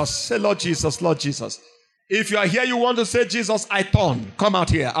Jesus. Say, Lord Jesus, Lord Jesus. If you are here, you want to say, Jesus, I turn. Come out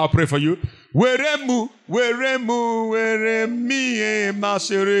here. I'll pray for you. Weremu, miye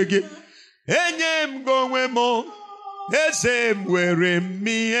maserege. Enyem gowemo. Esem werem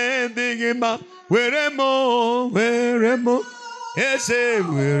miye digima. Weremo. Esem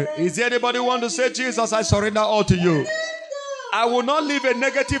werem. Is there anybody who want to say, Jesus, I surrender all to you? I will not live a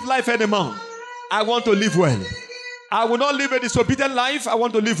negative life anymore. I want to live well. I will not live a disobedient life. I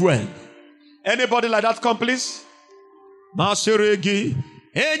want to live well. Anybody like that, come please? Maseregi.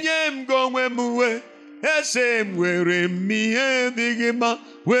 Enyem gowemo. Esem werem miye digima.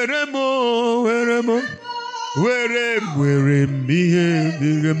 Weremo. Miye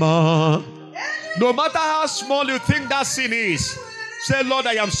digima. No matter how small you think that sin is, say, Lord,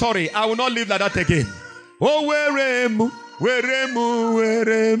 I am sorry. I will not live like that again. Oh, weremu.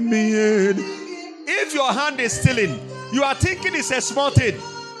 If your hand is stealing, you are thinking it's a small thing.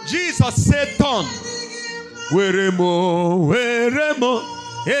 Jesus said, turn. Weremo.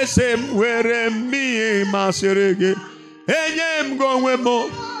 Esem weremi maserege. Enyem gowemo.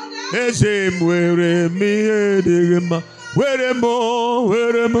 Esem weremi digema.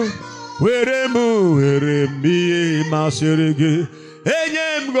 Weremi maserege.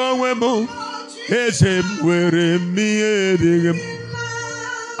 Enyem gowemo. Esem weremi digema.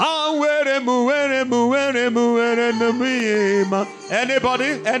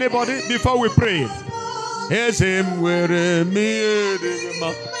 Anybody before we pray? Esem weremi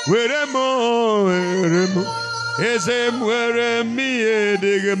digema. Esem weremi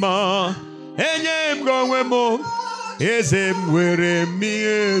digema. Enyem gowemo. Esem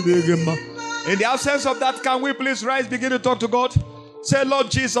weremi digema. In the absence of that, can we please rise, begin to talk to God? Say,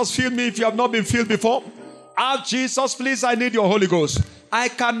 Lord Jesus, fill me if you have not been filled before. Ask Jesus, please, I need your Holy Ghost. I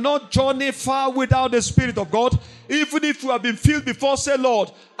cannot journey far without the Spirit of God. Even if you have been filled before, say,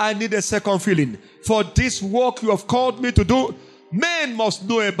 Lord, I need a second filling. For this work you have called me to do, men must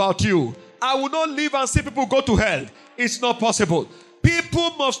know about you. I will not live and see people go to hell. It's not possible.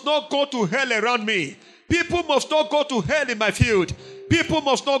 People must not go to hell around me. People must not go to hell in my field. People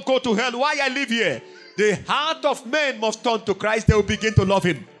must not go to hell while I live here. The heart of men must turn to Christ. They will begin to love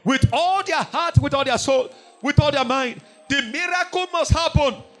him. With all their heart, with all their soul, with all their mind. The miracle must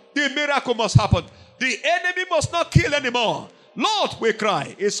happen. The miracle must happen. The enemy must not kill anymore. Lord, we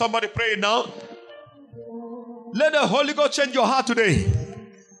cry. Is somebody praying now? Let the Holy Ghost change your heart today.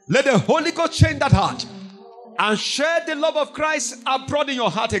 Let the Holy Ghost change that heart. And share the love of Christ abroad in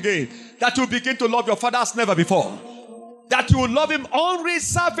your heart again. That you begin to love your Father as never before. That you will love him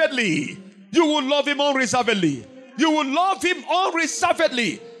unreservedly. You will love him unreservedly. You will love him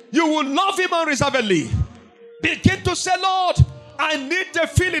unreservedly. You will love him unreservedly. Begin to say, Lord, I need the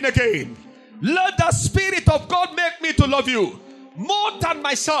feeling again. Let the Spirit of God make me to love you more than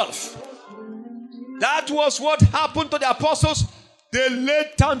myself. That was what happened to the apostles. They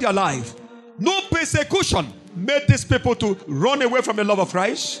laid down their life. No persecution made these people to run away from the love of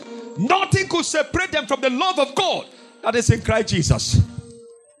Christ. Nothing could separate them from the love of God that is in Christ Jesus.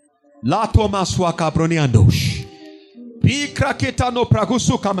 La Tomaswaka Broniandosh. Pikraketano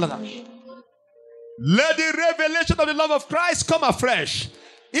Pragusu Kamladash. Let the revelation of the love of Christ come afresh,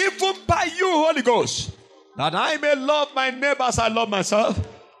 even by you, Holy Ghost, that I may love my neighbor as I love myself.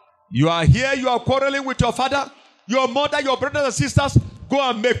 You are here, you are quarreling with your father, your mother, your brothers and sisters. Go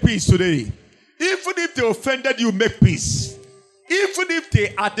and make peace today. Even if they offended you, make peace. Even if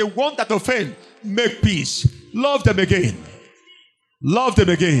they are the one that offend, make peace. Love them again. Love them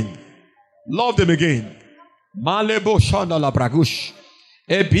again. Love them again. Malebo shanda la bragush.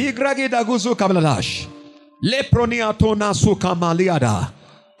 Ebigragi daguzu kabladash. Lepronia tona sukamaliada.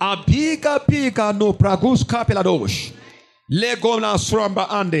 Abiga biga no pragus kapeladosh. Legona suramba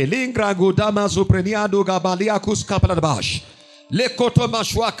ande. Lingragu damazu preniado gabaliakus kapeladabash.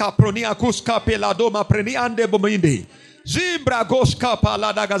 Lekotomashwaka proniakus kapeladoma preniande bominde. Zimbragos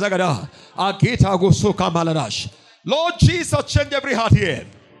kapalada gazagada. Agita gusu kamaladash. Lord Jesus, change every heart here.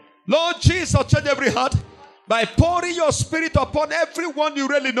 Lord Jesus, change every heart. by pouring your spirit upon everyone you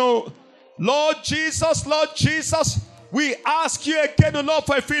really know. Lord Jesus, we ask you again, O Lord,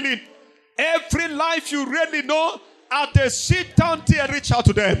 for a feeling. Every life you really know, as they sit down there, reach out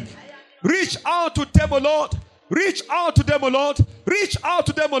to them. Reach out to them, O Lord. Reach out to them, O Lord. Reach out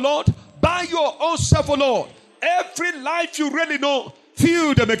to them, O Lord. By your own self, O Lord. Every life you really know,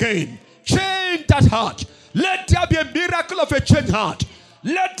 fill them again. Change that heart. Let there be a miracle of a changed heart.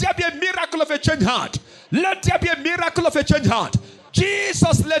 Let there be a miracle of a changed heart. Let there be a miracle of a changed heart.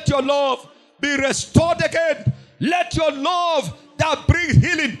 Jesus, let your love be restored again. Let your love that brings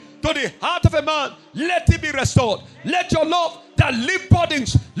healing to the heart of a man, let it be restored. Let your love that lift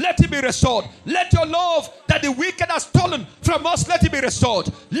burdens, let it be restored. Let your love that the wicked has stolen from us, let it be restored.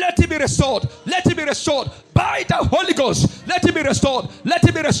 Let it be restored. Let it be restored. By the Holy Ghost, let it be restored. Let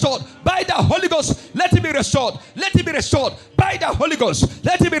it be restored. By the Holy Ghost, let it be restored. Let it be restored. By the Holy Ghost,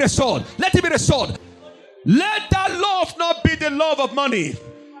 let it be restored. Let it be restored. Let that love not be the love of money.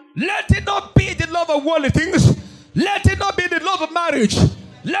 Let it not be the love of worldly things. Let it not be the love of marriage.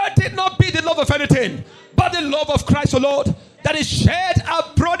 Let it not be the love of anything, but the love of Christ, O Lord, that is shed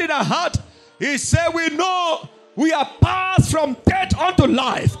abroad in our heart. He said, we know we are passed from death unto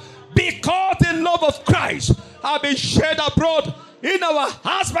life because the love of Christ has been shed abroad in our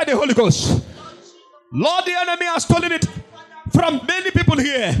hearts by the Holy Ghost. Lord, the enemy has stolen it from many people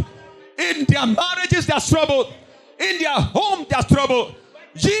here. In their marriages, there's trouble. In their home, there's trouble.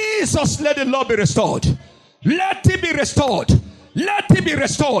 Jesus, let the love be restored. Let it be restored. Let it be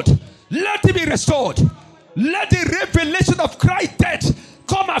restored. Let it be restored. Let the revelation of Christ's death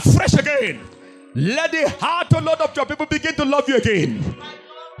come afresh again. Let the heart, O Lord, of your people begin to love you again.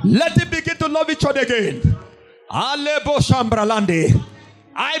 Let it begin to love each other again. Alebo Shambralande.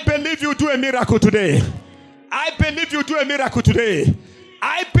 I believe you do a miracle today. I believe you do a miracle today.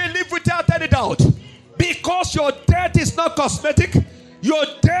 I believe without any doubt. Because your death is not cosmetic. Your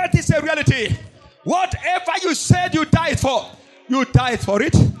death is a reality. Whatever you said you died for, you died for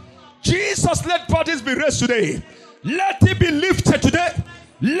it. Jesus, let bodies be raised today. Let it be lifted today.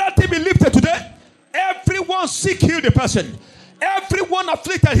 Let it be lifted today. Everyone sick, heal the person. Everyone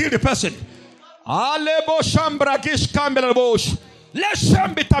afflicted, heal the person. Let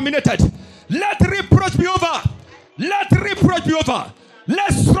shame be terminated. Let reproach be over. Let reproach be over.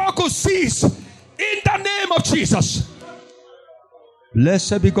 Let struggle cease. In the name of Jesus.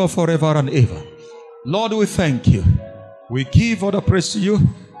 Blessed be God forever and ever. Lord, we thank you. We give all the praise to you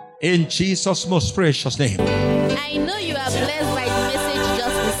in Jesus' most precious name. I know you are blessed by the message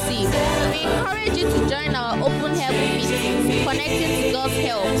just received. We encourage you to join our open heaven meetings, connecting to God's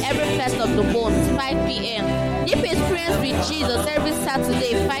help every first of the month, 5 p.m. Deep Experience with Jesus every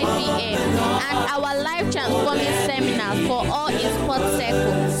Saturday, 5 p.m. And our life transforming seminars for all in sports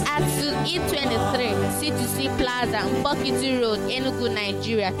circles at E23, C2C Plaza, Bokiti Road, Enugu,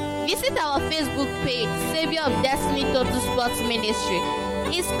 Nigeria. Visit our Facebook page, Savior of Destiny Total Sports Ministry,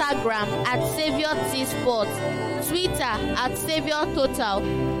 Instagram at Savior T Sports, Twitter at Savior Total,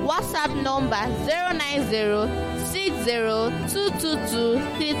 WhatsApp number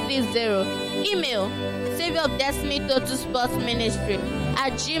 090-60-222-330, email Savior of Destiny Total Sports Ministry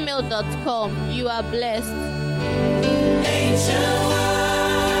at gmail.com. You are blessed. Angel